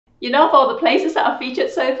You know, of all the places that are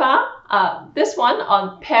featured so far, this one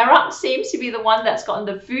on Perak seems to be the one that's gotten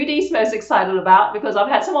the foodies most excited about, because I've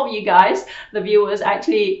had some of you guys, the viewers,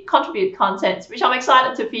 actually contribute content, which I'm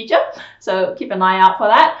excited to feature. So keep an eye out for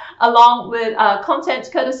that, along with content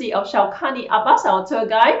courtesy of Shaukani Abbas, our tour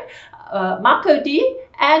guide, Marco D,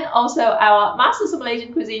 and also our Masters of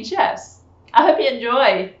Malaysian Cuisine chefs. I hope you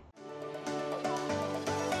enjoy.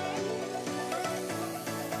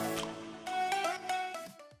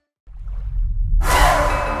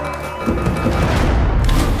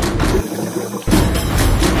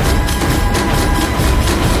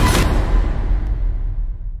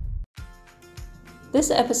 This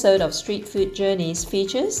episode of Street Food Journeys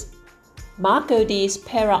features Marco D's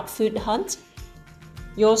Perak Food Hunt,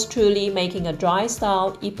 yours truly making a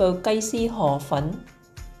dry-style Ipoh Kai Si Hor Fun,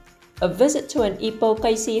 a visit to an Ipoh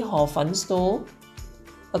Kai Si Hor Fun stall,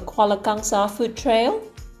 a Kuala Kangsar food trail,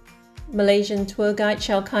 Malaysian tour guide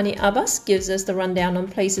Shaukani Abbas gives us the rundown on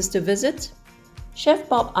places to visit, Chef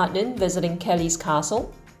Bob Adnin visiting Kellie's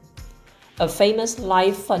castle, a famous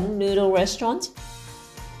live fun noodle restaurant,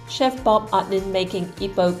 Chef Bob Adnin making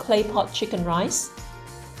Ipoh Claypot chicken rice.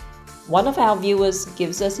 One of our viewers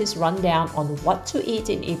gives us his rundown on what to eat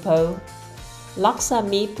in Ipoh, Laksa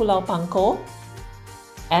Mi Pulau Pangkor,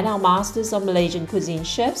 and our Masters of Malaysian Cuisine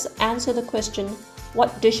chefs answer the question,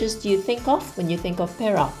 what dishes do you think of when you think of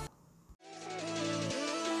Perak?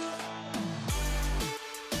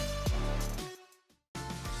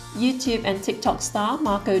 YouTube and TikTok star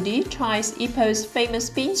Marco D tries Ipoh's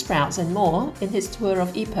famous bean sprouts and more in his tour of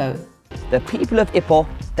Ipoh. The people of Ipoh,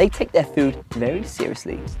 they take their food very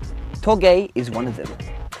seriously. Toge is one of them.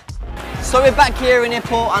 So we're back here in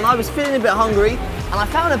Ipoh and I was feeling a bit hungry and I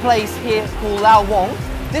found a place here called Lao Wong.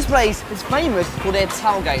 This place is famous for their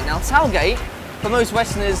tailgate. Now tailgate, for most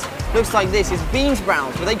Westerners, looks like this. It's bean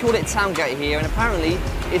sprouts, but they call it tailgate here, and apparently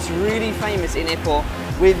it's really famous in Ipoh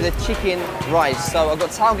with the chicken rice. So I've got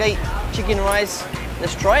tailgate chicken rice.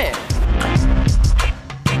 Let's try it.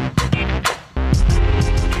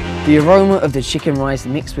 The aroma of the chicken rice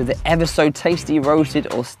mixed with the ever so tasty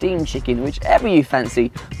roasted or steamed chicken, whichever you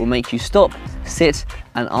fancy, will make you stop, sit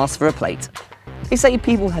and ask for a plate. They say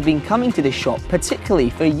people have been coming to this shop particularly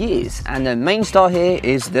for years, and the main star here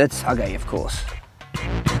is the tailgate, of course.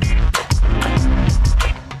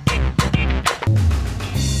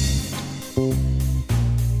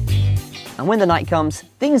 And when the night comes,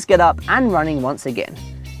 things get up and running once again.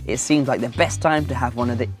 It seems like the best time to have one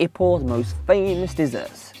of the Ipoh's most famous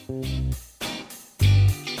desserts.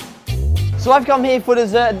 So I've come here for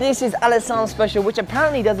dessert. This is Alasan's special, which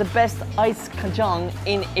apparently does the best ice kacang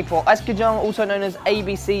in Ipoh. Ice kacang, also known as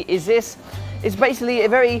ABC, is this. It's basically a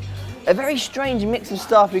very strange mix of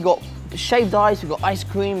stuff. We've got shaved ice, we've got ice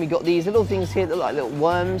cream, we've got these little things here that look like little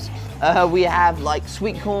worms. We have like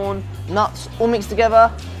sweet corn, nuts, all mixed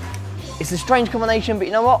together. It's a strange combination, but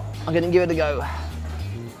you know what? I'm gonna give it a go.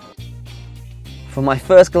 From my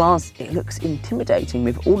first glance, it looks intimidating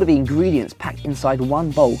with all of the ingredients packed inside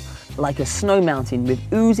one bowl, like a snow mountain with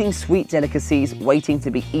oozing sweet delicacies waiting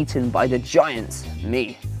to be eaten by the giants,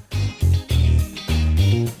 me.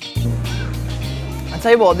 I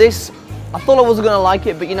tell you what, this, I thought I wasn't gonna like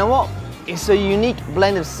it, but you know what? It's a unique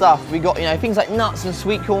blend of stuff. We got, you know, things like nuts and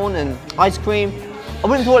sweet corn and ice cream. I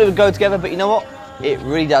wouldn't have thought it would go together, but you know what? It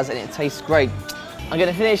really does, and it tastes great. I'm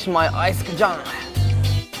gonna finish my ice kacang.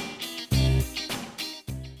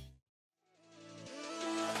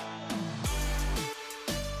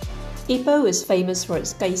 Ipoh is famous for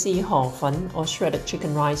its Kai Si Hor Fun or shredded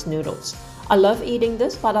chicken rice noodles. I love eating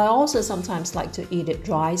this, but I also sometimes like to eat it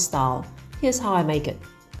dry style. Here's how I make it.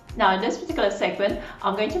 Now in this particular segment,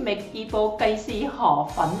 I'm going to make Ipoh Kai Si Hor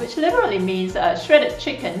Fun, which literally means shredded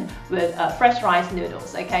chicken with fresh rice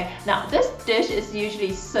noodles, okay? Now this dish is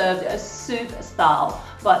usually served as soup style,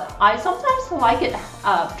 but I sometimes like it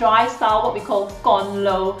dry style, what we call con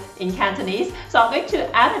lo in Cantonese. So I'm going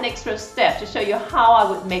to add an extra step to show you how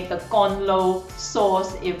I would make the con lo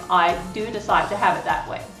sauce if I do decide to have it that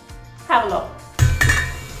way. Have a look.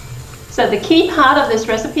 So the key part of this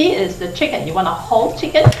recipe is the chicken. You want a whole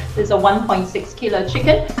chicken. This is a 1.6 kilo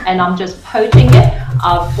chicken and I'm just poaching it.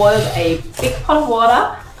 I've boiled a big pot of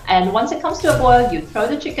water, and once it comes to a boil, you throw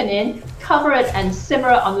the chicken in, cover it and simmer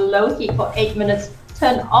it on low heat for 8 minutes.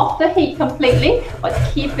 Turn off the heat completely, but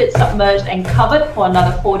keep it submerged and covered for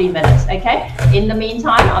another 40 minutes, okay? In the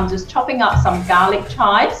meantime, I'm just chopping up some garlic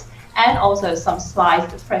chives and also some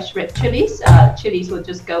sliced fresh red chilies. Chilies will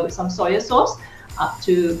just go with some soy sauce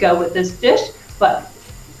to go with this dish, but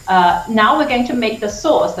Now we're going to make the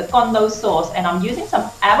sauce, the condo sauce, and I'm using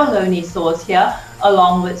some abalone sauce here,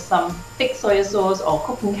 along with some thick soy sauce or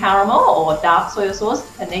cooking caramel or dark soy sauce,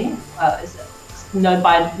 depending, it's known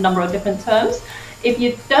by a number of different terms. If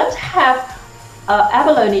you don't have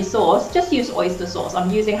abalone sauce, just use oyster sauce.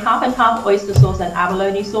 I'm using half and half oyster sauce and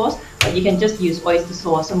abalone sauce, but you can just use oyster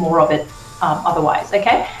sauce and more of it otherwise,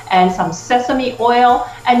 okay? And some sesame oil,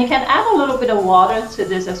 and you can add a little bit of water to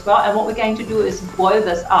this as well. And what we're going to do is boil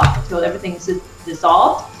this up until everything's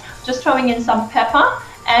dissolved. Just throwing in some pepper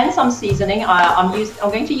and some seasoning. I'm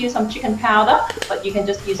going to use some chicken powder, but you can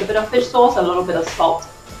just use a bit of fish sauce, a little bit of salt,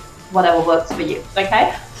 whatever works for you,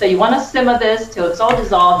 okay? So you want to simmer this till it's all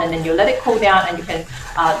dissolved, and then you let it cool down, and you can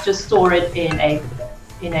just store it in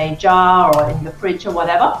a jar or in the fridge or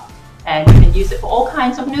whatever, and you can use it for all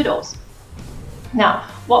kinds of noodles. Now,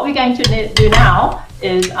 what we're going to do now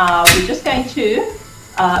is we're just going to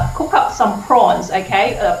cook up some prawns,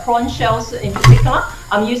 okay? Prawn shells in particular.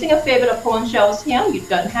 I'm using a fair bit of prawn shells here. You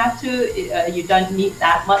don't have to, you don't need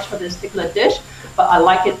that much for this particular dish, but I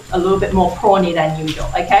like it a little bit more prawny than usual,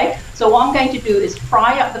 okay? So what I'm going to do is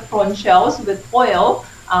fry up the prawn shells with oil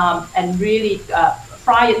and really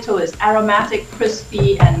fry it till it's aromatic,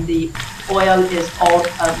 crispy, and the oil is all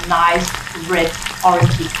a nice red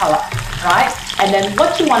orangey color, right? And then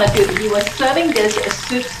what you want to do, if you were serving this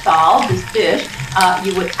soup style, this dish,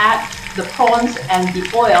 you would add the prawns and the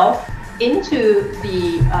oil into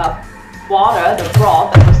the water, the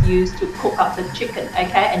broth that was used to cook up the chicken,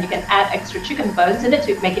 okay? And you can add extra chicken bones in it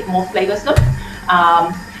to make it more flavorsome.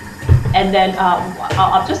 And then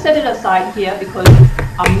I'll just set it aside here because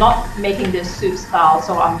I'm not making this soup style,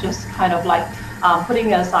 so I'm just kind of like putting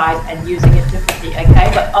it aside and using it differently,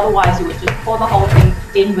 okay? But otherwise you would just pour the whole thing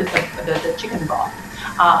in with the chicken broth.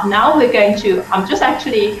 Now we're going to,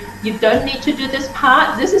 you don't need to do this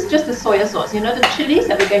part. This is just the soy sauce. You know the chilies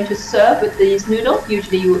that we're going to serve with these noodles?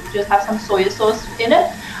 Usually you would just have some soy sauce in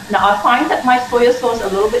it. Now I find that my soy sauce a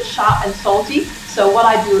little bit sharp and salty. So what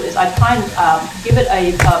I do is I try and give it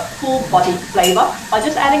a full-bodied flavor by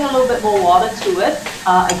just adding a little bit more water to it.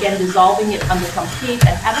 Again, dissolving it under some heat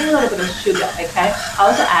and adding a little bit of sugar, okay? I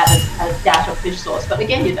also added a dash of fish sauce, but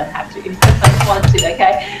again, you don't have to if you don't want to,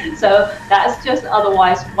 okay? So that's just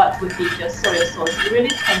otherwise what would be just soy sauce. It really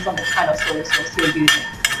depends on the kind of soy sauce you're using,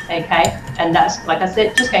 okay? And that's, like I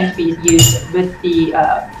said, just going to be used with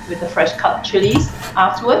the fresh cut chilies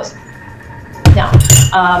afterwards. Now,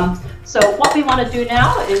 so what we want to do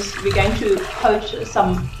now is we're going to poach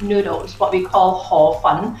some noodles, what we call hor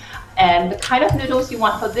fun. And the kind of noodles you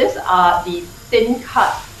want for this are the thin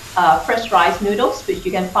cut fresh rice noodles, which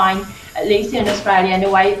you can find, at least in Australia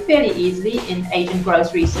anyway, fairly easily in Asian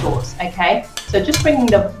grocery stores, okay? So just bringing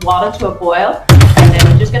the water to a boil, and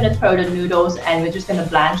then we're just going to throw the noodles and we're just going to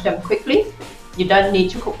blanch them quickly. You don't need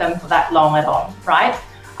to cook them for that long at all, right?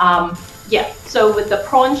 Yeah, so with the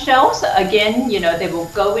prawn shells, again, you know, they will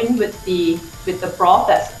go in with the broth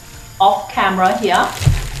that's off camera here,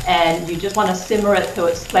 and you just want to simmer it till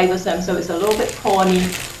it's flavorsome, so it's a little bit prawny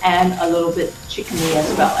and a little bit chickeny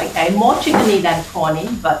as well, okay? More chickeny than prawny,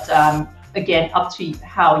 but again, up to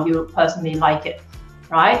how you personally like it,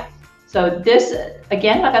 right? So this,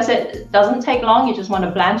 again, like I said, it doesn't take long. You just want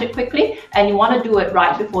to blanch it quickly, and you want to do it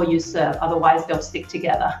right before you serve, otherwise they'll stick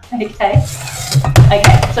together, okay?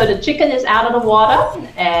 Okay, so the chicken is out of the water,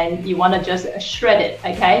 and you want to just shred it,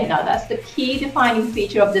 okay? Now that's the key defining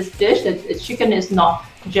feature of this dish. The chicken is not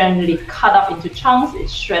generally cut up into chunks,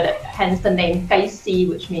 it's shredded, hence the name Kai Si,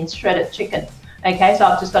 which means shredded chicken. Okay, so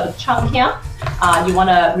I've just got a chunk here. You want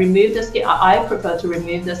to remove the skin. I prefer to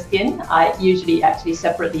remove the skin. I usually actually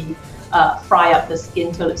separately fry up the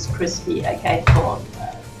skin till it's crispy, okay, for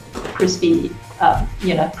crispy,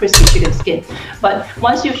 you know, crispy chicken skin. But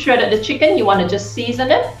once you've shredded the chicken, you want to just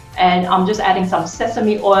season it, and I'm just adding some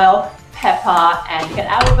sesame oil, pepper, and you can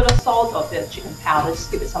add a bit of salt or a bit of chicken powder,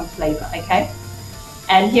 just give it some flavor, okay?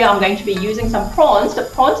 And here I'm going to be using some prawns. The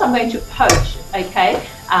prawns I'm going to poach, okay?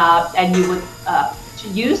 And you would to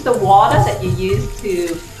use the water that you use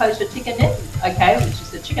to poach the chicken in, okay, which is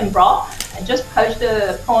the chicken broth, and just poach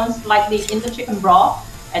the prawns lightly in the chicken broth.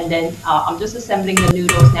 And then I'm just assembling the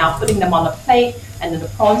noodles now, putting them on a plate, and then the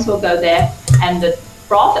prawns will go there. And the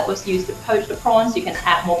broth that was used to poach the prawns, you can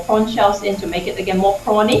add more prawn shells in to make it again more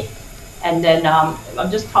prawny. And then I'm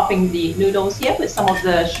just topping the noodles here with some of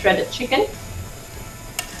the shredded chicken,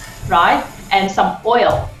 right? And some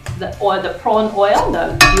oil, the prawn oil,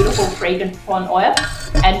 the beautiful fragrant prawn oil.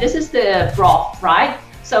 And this is the broth, right?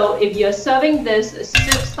 So if you're serving this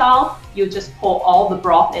soup style, you just pour all the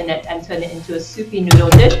broth in it and turn it into a soupy noodle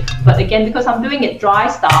dish. But again, because I'm doing it dry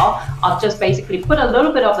style, I'll just basically put a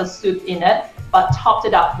little bit of the soup in it, but topped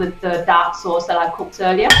it up with the dark sauce that I cooked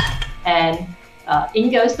earlier. And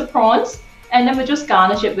in goes the prawns. And then we just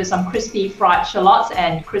garnish it with some crispy fried shallots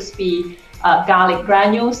and crispy garlic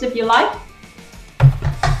granules if you like.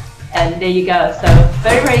 And there you go. So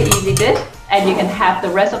very, very easy dish. And you can have the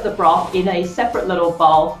rest of the broth in a separate little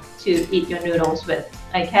bowl to eat your noodles with,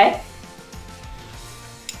 okay?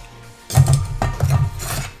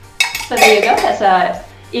 So there you go, that's a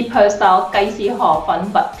Ipoh style Kai Si Hor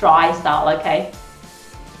Fun, but dry style, okay?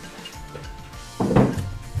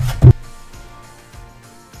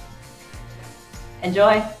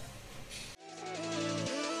 Enjoy!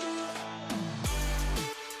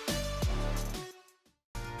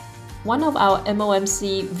 One of our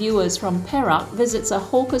MOMC viewers from Perak visits a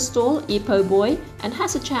hawker stall, Ipoh Boy, and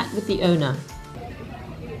has a chat with the owner.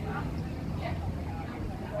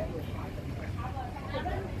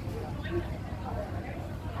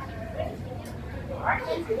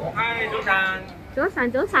 Hi, 早晨。早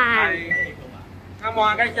晨，早晨。係啱冇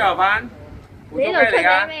啊？雞絲河粉，你呢度出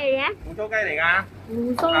緊咩嘢？胡鬚雞嚟㗎。胡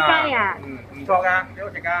鬚雞啊？唔錯㗎，幾好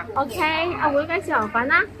食㗎。OK，阿碗雞絲河粉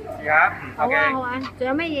啦。試下。好啊，好啊。仲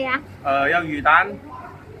有咩嘢啊？有魚蛋，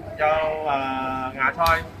有芽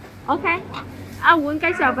菜。OK，阿碗雞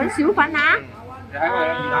絲河粉小粉啊。你睇我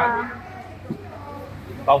有魚蛋，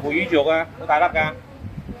豆腐魚肉啊，好大粒㗎，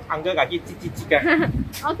硬咗嚿啲擠嘅。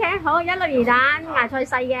OK， 好，一粒魚蛋，芽菜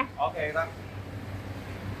細嘅。OK 得。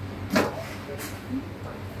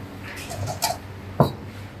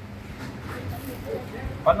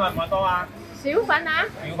粉係唔係多啊？小粉啊？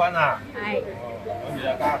小粉啊？係。跟住就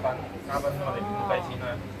加粉，我哋唔計錢啦。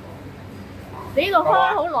你呢度開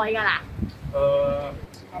好耐㗎啦？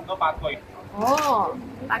差唔多8個月。哦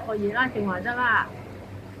，8個月啦，正話得啦。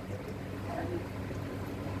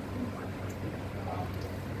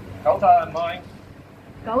韭菜係唔係？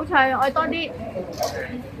韭菜愛多啲。蝦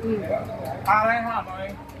咧，蝦係咪？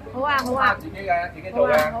好啊，好啊。自己嘅，自己做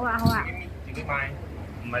嘅。好啊，好啊。自己買，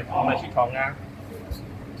唔係雪藏㗎。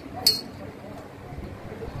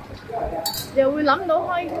又會諗到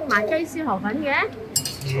開賣雞絲河粉嘅？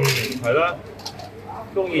係咯，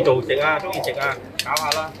中意做食啊，中意食啊，搞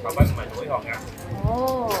下啦。爸爸唔係做呢行㗎。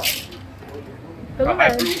哦。咁咪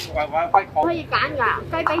可以揀㗎，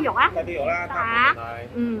雞髀肉啊？雞髀肉啦，得啊。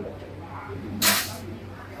嗯。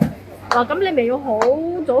嗱，咁你咪要好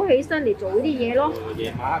早起身嚟做呢啲嘢咯。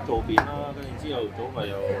夜晚做便啦，跟住朝頭早咪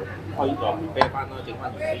又開又啤翻啦，整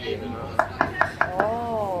翻啲嘢㗎嘛。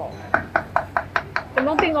哦。咁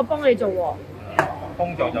樣邊個幫你做喎？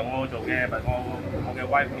工作就我做嘅，咪我嘅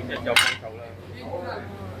wife 一有幫手啦。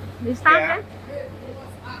你生嘅？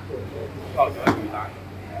哦，仲有魚蛋。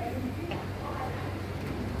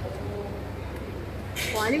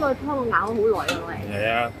哇！呢個湯我咬咗好耐啊，喂。係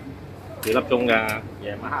啊，幾粒鐘㗎，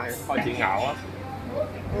夜晚開始熬啊。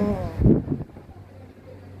哦。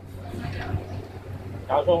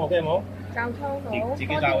炒葱 OK 冇？炒葱好。自己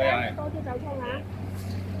炒嘅係。多啲炒葱啊！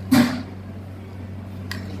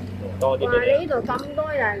多啲。哇！你呢度咁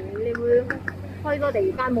多人，你會開多第二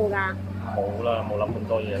間冇㗎？冇啦，冇諗咁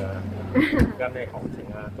多嘢啦。而家咩行情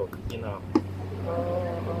啊？做先啊。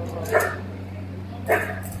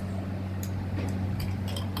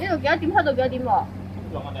呢度幾多點開到幾多點喎？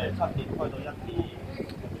通常我哋7點開到1點。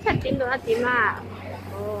7點到1點啦。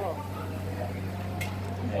哦。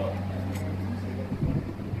係。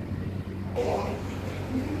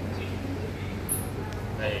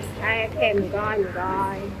OK，唔該唔該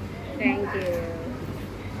 ，thank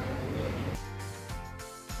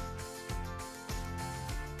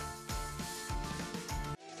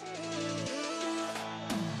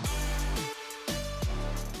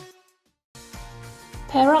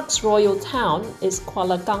royal town is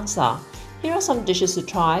Kuala Kangsar. Here are some dishes to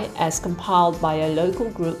try as compiled by a local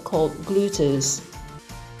group called Glooters.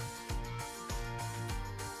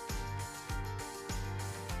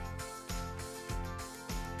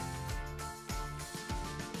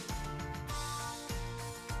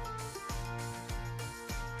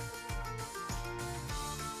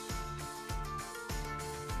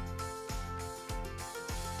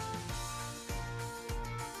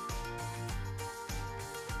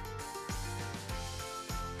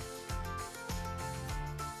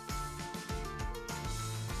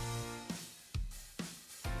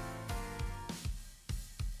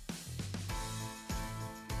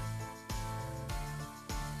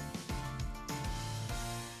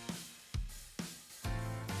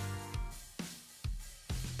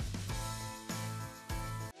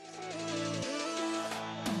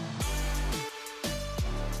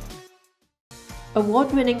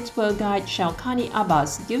 Award-winning tour guide Shaukani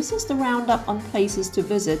Abbas gives us the roundup on places to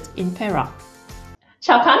visit in Perak.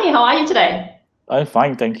 Shaukani, how are you today? I'm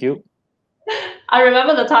fine, thank you. I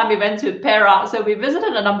remember the time we went to Perak, so we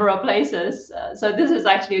visited a number of places. So this is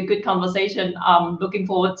actually a good conversation I'm looking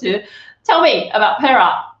forward to. Tell me about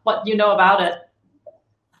Perak, what you know about it.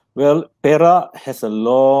 Well, Perak has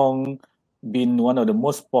long been one of the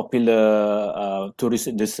most popular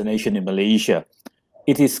tourist destination in Malaysia.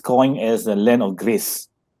 It is coined as the land of grace.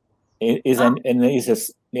 It is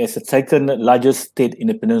it's the second largest state in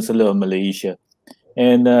the peninsula of Malaysia.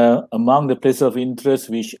 And among the places of interest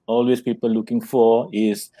which always people looking for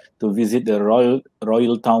is to visit the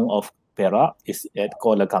royal town of Perak, is at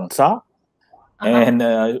Kuala Kangsar. And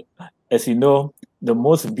as you know, the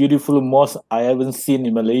most beautiful mosque I haven't seen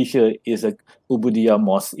in Malaysia is a Ubudiyah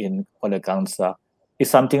Mosque in Kuala Kangsar. It's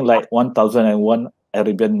something like 1001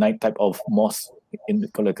 Arabian Night type of mosque in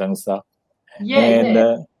Kuala Kangsar.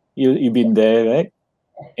 You've been there, right?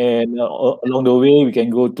 And along the way, we can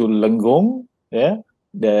go to Lenggong, at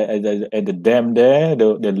the dam there,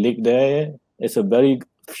 the lake there. There's a very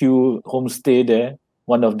few homestay there.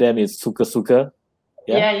 One of them is Suka Suka.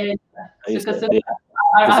 Suka Suka.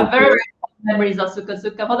 I have very memories of Suka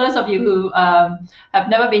Suka. For those of you who have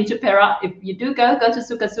never been to Perak, if you do go to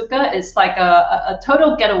Suka Suka, it's like a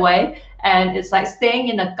total getaway, and it's like staying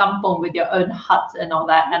in a kampong with your own hut and all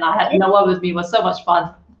that. And I had Noah with me. It was so much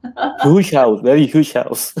fun. Huge house, very huge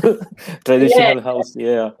house, traditional house.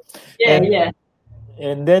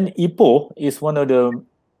 And then Ipoh is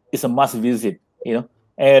it's a must visit, you know.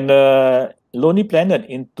 And Lonely Planet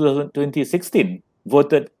in 2016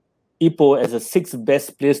 voted Ipoh as the 6th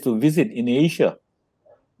best place to visit in Asia.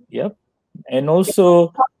 Yep. And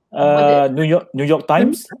also New York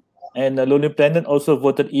Times and Lonely Planet also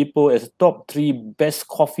voted Ipoh as top 3 best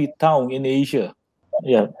coffee town in Asia.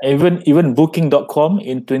 Yeah. Even Booking.com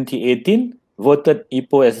in 2018 voted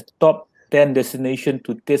Ipoh as top 10 destination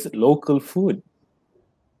to taste local food.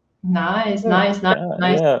 Nice.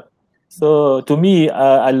 Yeah. So to me,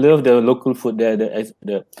 I love the local food there.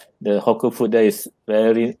 The hawker food there is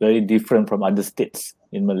very, very different from other states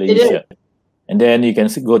in Malaysia. And then you can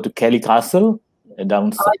go to Kellie Castle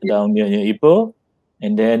down near Ipoh,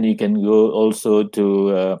 and then you can go also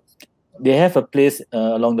to. They have a place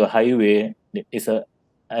along the highway. It's a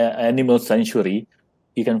animal sanctuary.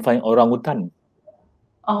 You can find orangutan.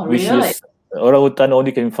 Oh, really? Orangutan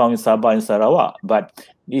only can be found in Sabah and Sarawak, but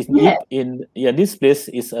this place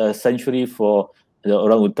is a sanctuary for the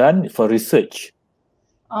orangutan for research.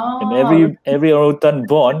 And every orangutan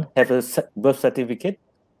born have a birth certificate.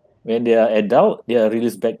 When they are adult, they are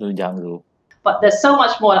released back to the jungle. But there's so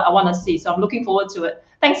much more that I want to see, so I'm looking forward to it.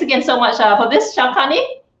 Thanks again so much for this,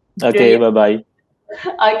 Shaukani. Okay, bye-bye.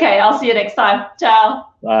 Okay, I'll see you next time.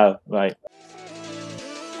 Ciao. Bye.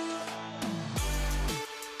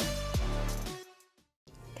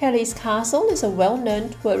 Kellie's Castle is a well-known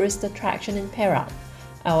tourist attraction in Perak.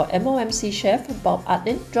 Our MOMC chef, Bob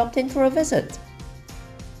Adnin, dropped in for a visit.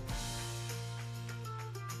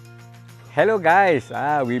 Hello guys,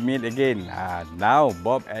 we meet again. Now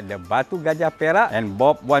Bob at the Batu Gajah Perak, and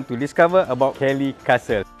Bob want to discover about Kellie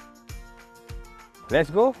Castle. Let's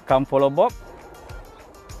go, come follow Bob.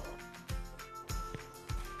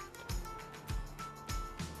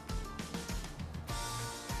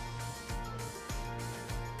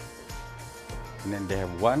 And then they have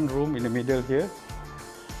one room in the middle here.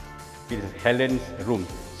 It is Helen's room.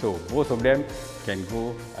 So both of them can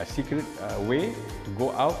go a secret way to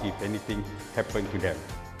go out if anything happen to them.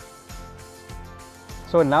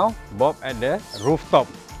 So now Bob at the rooftop.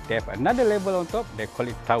 They have another level on top. They call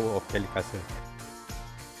it Tower of Kellie Castle.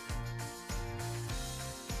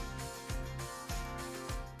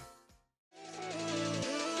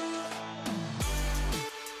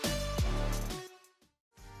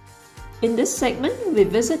 In this segment, we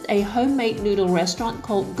visit a homemade noodle restaurant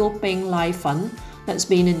called Gopeng Lai Fun that's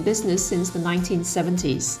been in business since the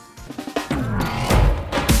 1970s.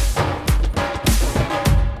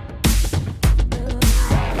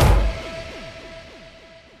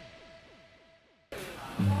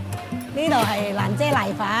呢度係蘭姐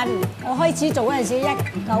瀨粉，我開始做嗰陣時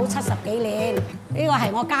1970幾年，呢個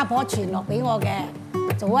係我家婆傳落俾我嘅，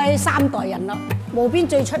做咗3代人咯。無邊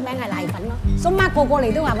最出名係瀨粉咯，叔媽個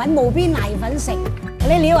嚟都話揾無邊瀨粉食。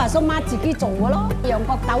啲料啊，叔媽自己做嘅咯，羊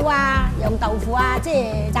角豆啊、羊豆腐啊，即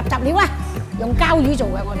係雜料啊，用膠魚做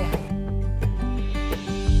嘅，我哋係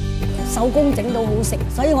手工整到好食，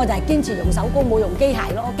所以我就係堅持用手工，冇用機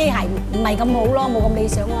械咯。機械唔係咁好咯，冇咁理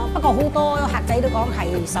想咯。不過好多客仔都講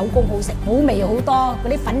係手工好食，好味好多，嗰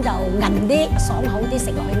啲粉就韌啲、爽口啲，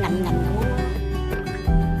食落去韌咁咯。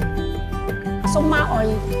叔媽愛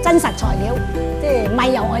真實材料，即係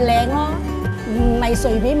米又愛靚咯，唔係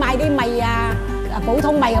隨便買啲米啊。普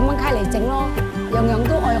通米咁樣開嚟整咯，樣樣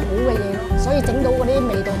都愛好嘅嘢咯，所以整到嗰啲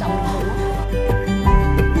味道就唔同咯。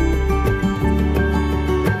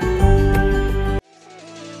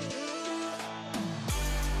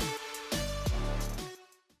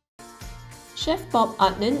Chef Bob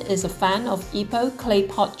Adnin is a fan of Ipoh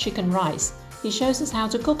Claypot chicken rice. He shows us how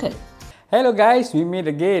to cook it. Hello guys, we meet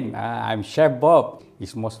again. I'm Chef Bob.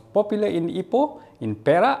 It's most popular in Ipoh, in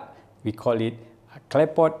Perak. We call it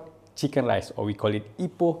Claypot chicken rice, or we call it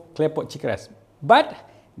Ipoh Claypot chicken rice. But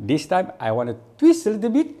this time I want to twist a little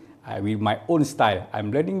bit with my own style.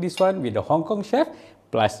 I'm learning this one with the Hong Kong chef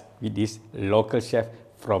plus with this local chef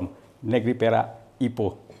from Negeri Perak,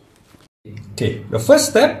 Ipoh. Okay, the first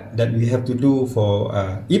step that we have to do for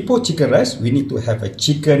Ipoh chicken rice, we need to have a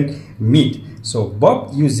chicken meat. So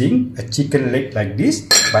Bob using a chicken leg like this,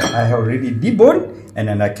 but I have already deboned and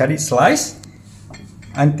then I cut it slice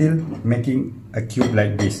until making a cube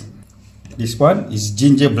like this. This one is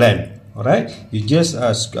ginger blend. Alright, you just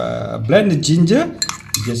blend the ginger,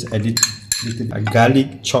 you just add it little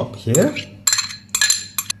garlic chop here.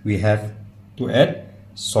 We have to add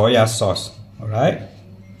soya sauce. Alright.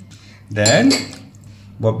 Then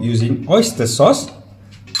Bob using oyster sauce.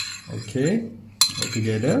 Okay, all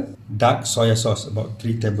together. Dark soya sauce, about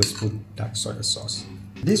 3 tablespoons dark soya sauce.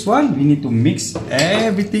 This one we need to mix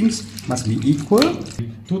everything, must be equal.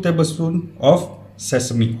 2 tablespoons of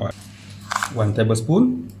sesame oil, 1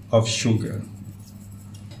 tablespoon of sugar.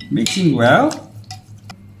 Mixing well.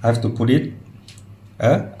 I have to put it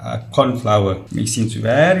corn flour. Mixing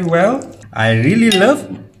very well. I really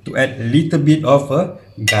love to add a little bit of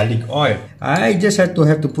garlic oil. I just have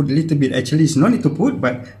to put a little bit. Actually, it's no need to put,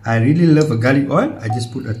 but I really love a garlic oil. I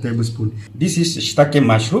just put a tablespoon. This is shiitake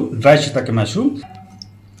mushroom, dry shiitake mushroom.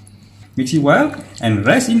 Mix it well and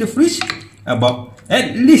rest in the fridge about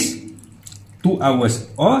at least 2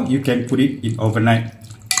 hours, or you can put it in overnight.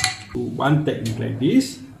 One technique like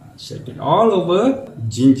this. Shake it all over.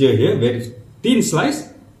 Ginger here, very thin slice.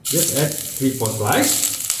 Just add 3/4 slice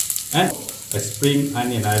and a spring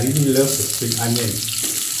onion. I really love the spring onion.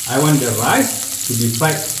 I want the rice to be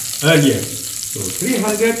fried earlier. So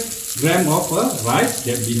 300 grams of rice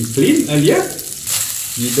that been cleaned earlier.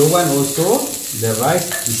 You don't want also the rice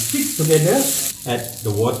to stick together. Add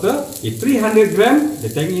the water. If 300 grams, the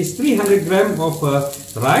technique is 300 grams of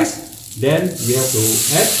rice. Then we have to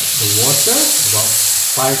add the water about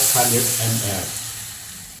 500 ml.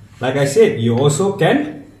 Like I said, you also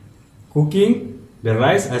can cooking the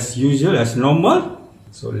rice as usual, as normal.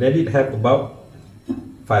 So let it have about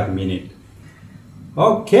 5 minutes.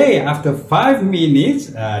 Okay, after 5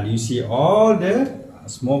 minutes, you see all the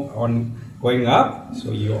smoke going up.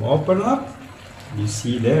 So you open up, you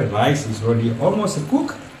see the rice is already almost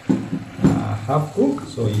cooked, half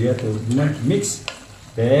cooked. So you have to mix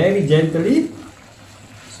very gently.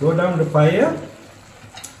 Slow down the fire.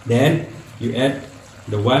 Then you add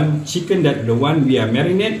the one chicken that the one we are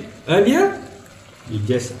marinated earlier. You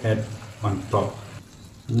just add on top.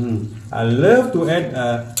 I love to add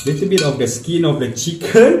a little bit of the skin of the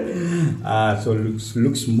chicken, so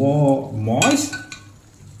looks more moist.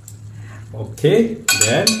 Okay,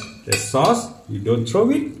 then the sauce, you don't throw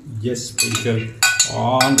it, just sprinkle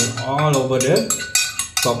all over the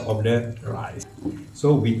top of the rice.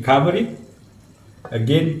 So we cover it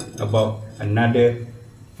again about another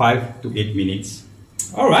 5 to 8 minutes.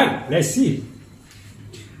 All right, let's see.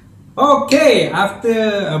 Okay,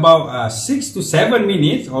 after about 6 to 7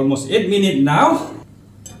 minutes, almost 8 minutes now.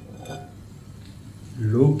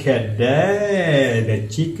 Look at that, the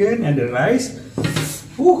chicken and the rice.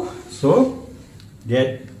 So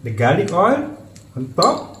get the garlic oil on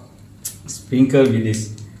top, sprinkle with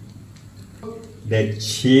this, the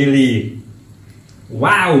chili.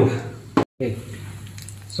 Wow. Okay.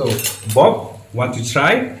 So Bob, want to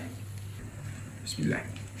try? Bismillah.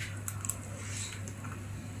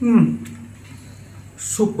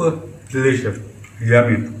 Super delicious,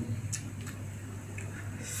 yummy.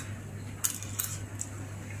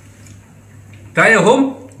 Try at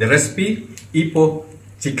home the recipe Ipoh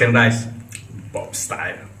chicken rice, Bob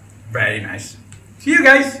style. Very nice. See you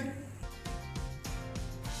guys.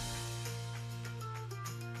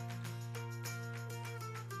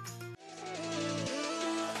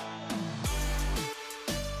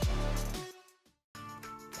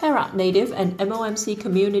 Perak native and MOMC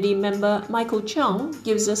community member Michael Cheong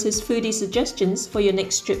gives us his foodie suggestions for your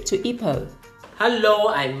next trip to Ipoh. Hello,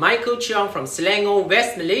 I'm Michael Cheong from Selangor,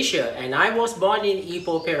 West Malaysia, and I was born in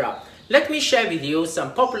Ipoh, Perak. Let me share with you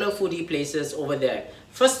some popular foodie places over there.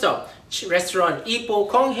 First up, restaurant Ipoh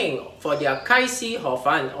Kong Heng for their Kai Si Hor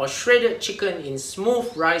Fun or shredded chicken in smooth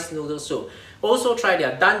rice noodle soup. Also try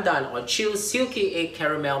their Dan Dan or chilled silky egg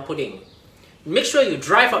caramel pudding. Make sure you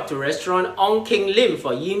drive up to restaurant Ong King Lim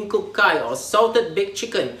for Yim Kuk Kai or salted baked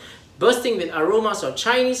chicken, bursting with aromas of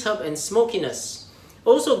Chinese herb and smokiness.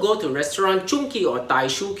 Also go to restaurant Chung Ki or Tai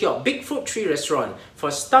Shu Kiok Big Fruit Tree restaurant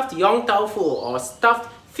for stuffed yong tau fu or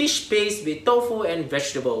stuffed fish paste with tofu and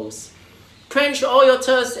vegetables. Quench all your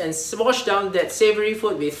thirst and wash down that savory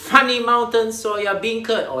food with Funny Mountain soya bean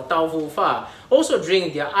curd or tofu pho. Also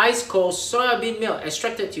drink their ice cold soya bean milk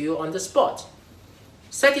extracted to you on the spot.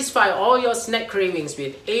 Satisfy all your snack cravings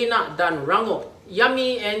with Enak Dan Rangup,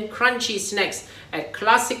 yummy and crunchy snacks at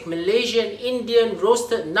classic Malaysian Indian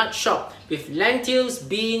roasted nut shop with lentils,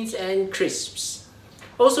 beans and crisps.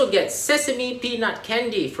 Also get sesame peanut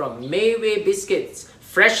candy from Mayway Biscuits,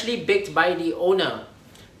 freshly baked by the owner.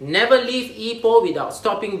 Never leave Ipoh without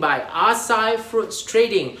stopping by Asai Fruits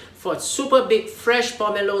Trading for super big fresh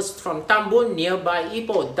pomelos from Tambun nearby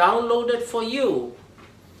Ipoh downloaded for you.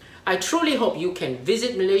 I truly hope you can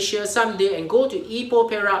visit Malaysia someday and go to Ipoh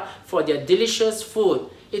Perak for their delicious food.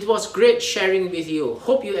 It was great sharing with you.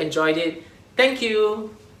 Hope you enjoyed it. Thank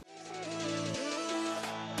you.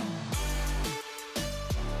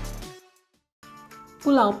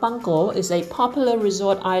 Pulau Pangkor is a popular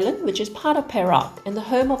resort island which is part of Perak and the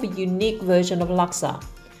home of a unique version of laksa.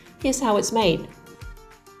 Here's how it's made.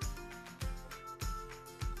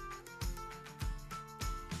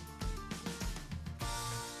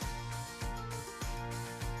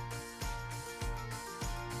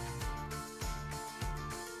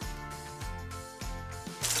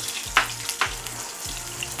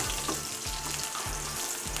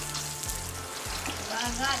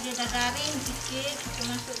 Agak dia dah garing sikit, kita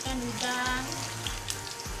masukkan udang.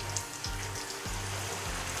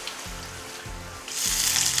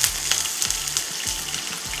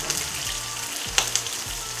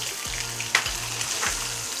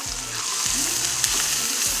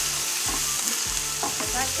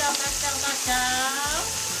 Kacau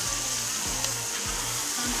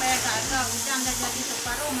sampai agak udang dah jadi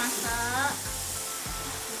separuh masak.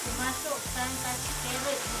 Kita masukkan kasih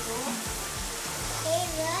carrot dulu.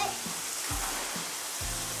 Carrot.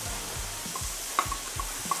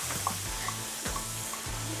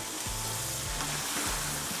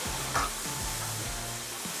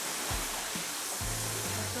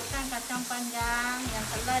 Masukkan kacang panjang yang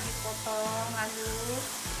telah dipotong halus.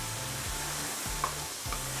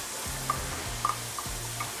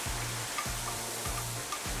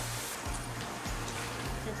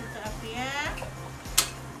 Kita tutup api ya.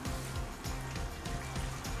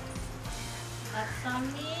 Laksa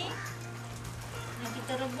mi yang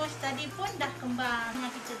kita rebus tadi pun dah kembang, yang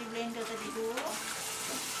kita di blender tadi tu.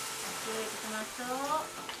 Okey, kita masuk.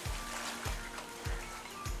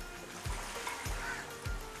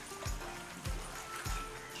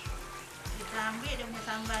 Kita ambil dia punya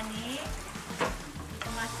sambal ni, kita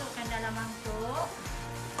masukkan dalam mangkuk.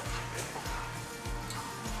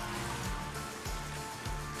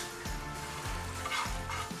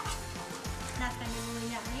 Naskan dulu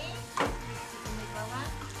minyak ni.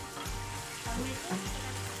 Sambil tu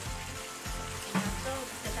masuk,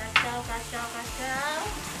 kita kacau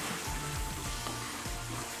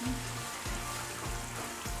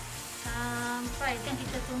sampai kan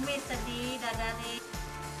kita tumis tadi dah garing.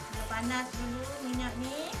 Dah panas dulu minyak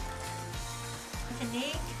ni. Macam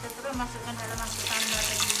ni kita terus masukkan dalam mangkuk sambal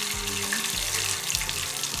tadi.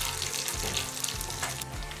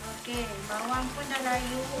 Okey, bawang pun dah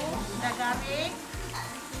layu, dah garing.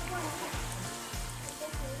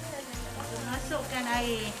 Masukkan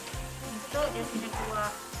air untuk dia kena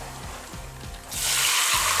kuah.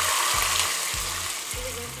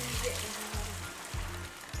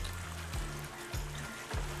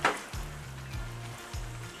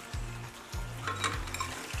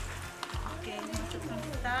 Okey, masukkan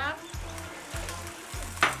ketam.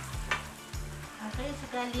 Akhir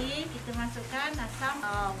sekali kita masukkan asam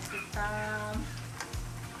ketam.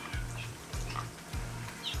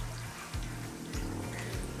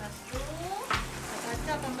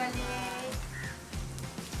 Kembali.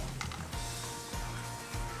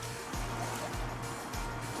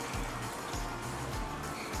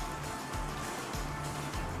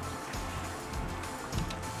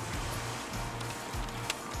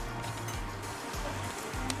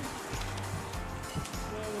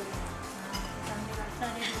 Sambil rasa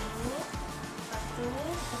dia dulu. Lepas tu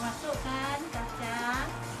kita masukkan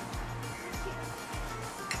kacang.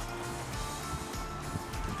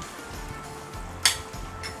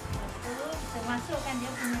 Masukkan dia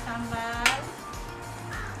punya sambal.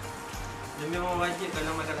 Dia memang wajib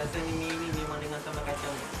kalau makan laksa mi ni memang dengan sambal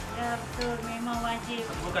kacang. Ya betul, memang wajib.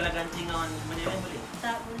 Bukan kalau ganti dengan benda lain boleh?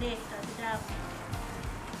 Tak boleh, tak sedap.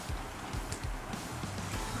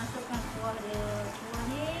 Masukkan kuah. bawah dia. Kuah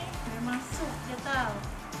ni memang sup je tau.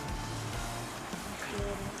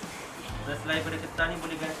 Dan selain pada ketan ni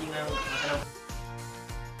boleh ganti dengan makanan.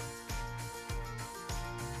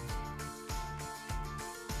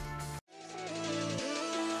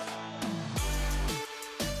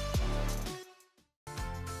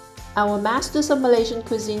 Our Masters of Malaysian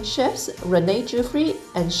Cuisine chefs, Renee Jufri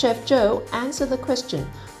and Chef Joe, answer the question,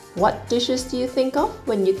 what dishes do you think of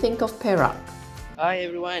when you think of Perak? Hi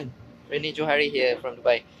everyone, Renee Johari here from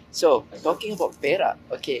Dubai. So, talking about Perak,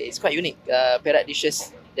 okay, it's quite unique. Perak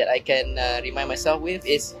dishes that I can remind myself with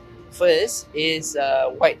is, first is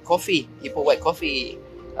white coffee, Ipoh white coffee,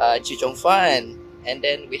 Chee Fun, and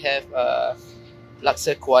then we have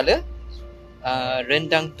Laksa Kuala,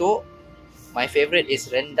 rendang tok. My favorite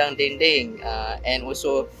is rendang dendeng, and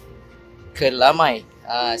also kelamai.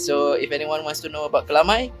 So if anyone wants to know about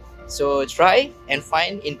kelamai, so try and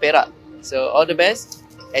find in Perak. So all the best,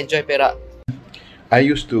 enjoy Perak. I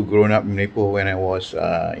used to grow up in Ipoh when I was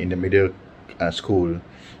in the middle school.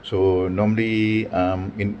 So normally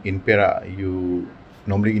in Perak,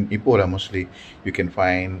 normally in Ipoh mostly, you can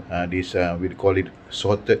find this, we call it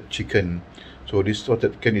salted chicken. So this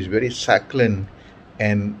salted chicken is very succulent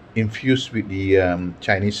and infused with the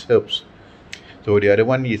Chinese herbs. So the other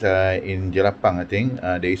one is in Jelapang, I think.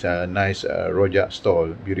 There is a nice rojak stall,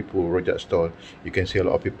 beautiful rojak stall. You can see a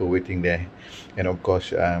lot of people waiting there. And of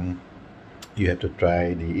course, you have to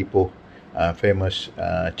try the Ipoh famous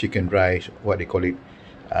chicken rice, what they call it,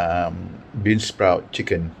 bean sprout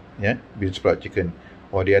chicken. Yeah, bean sprout chicken.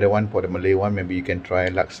 Or the other one, for the Malay one, maybe you can try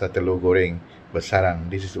laksa telur goreng bersarang.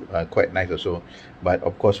 This is quite nice also. But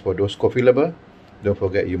of course, for those coffee lovers, don't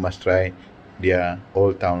forget you must try their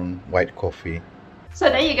Old Town white coffee. So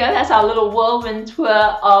there you go, that's our little whirlwind tour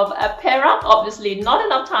of Perak. Obviously not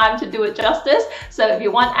enough time to do it justice, so if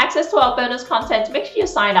you want access to our bonus content, make sure you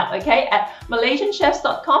sign up, okay, at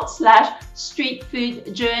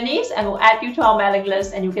malaysianchefs.com/streetfoodjourneys, and we'll add you to our mailing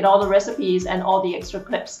list and you get all the recipes and all the extra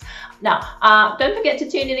clips. Now, don't forget to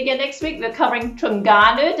tune in again next week. We're covering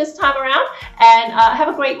Terengganu this time around, and have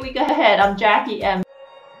a great week ahead. I'm Jackie M.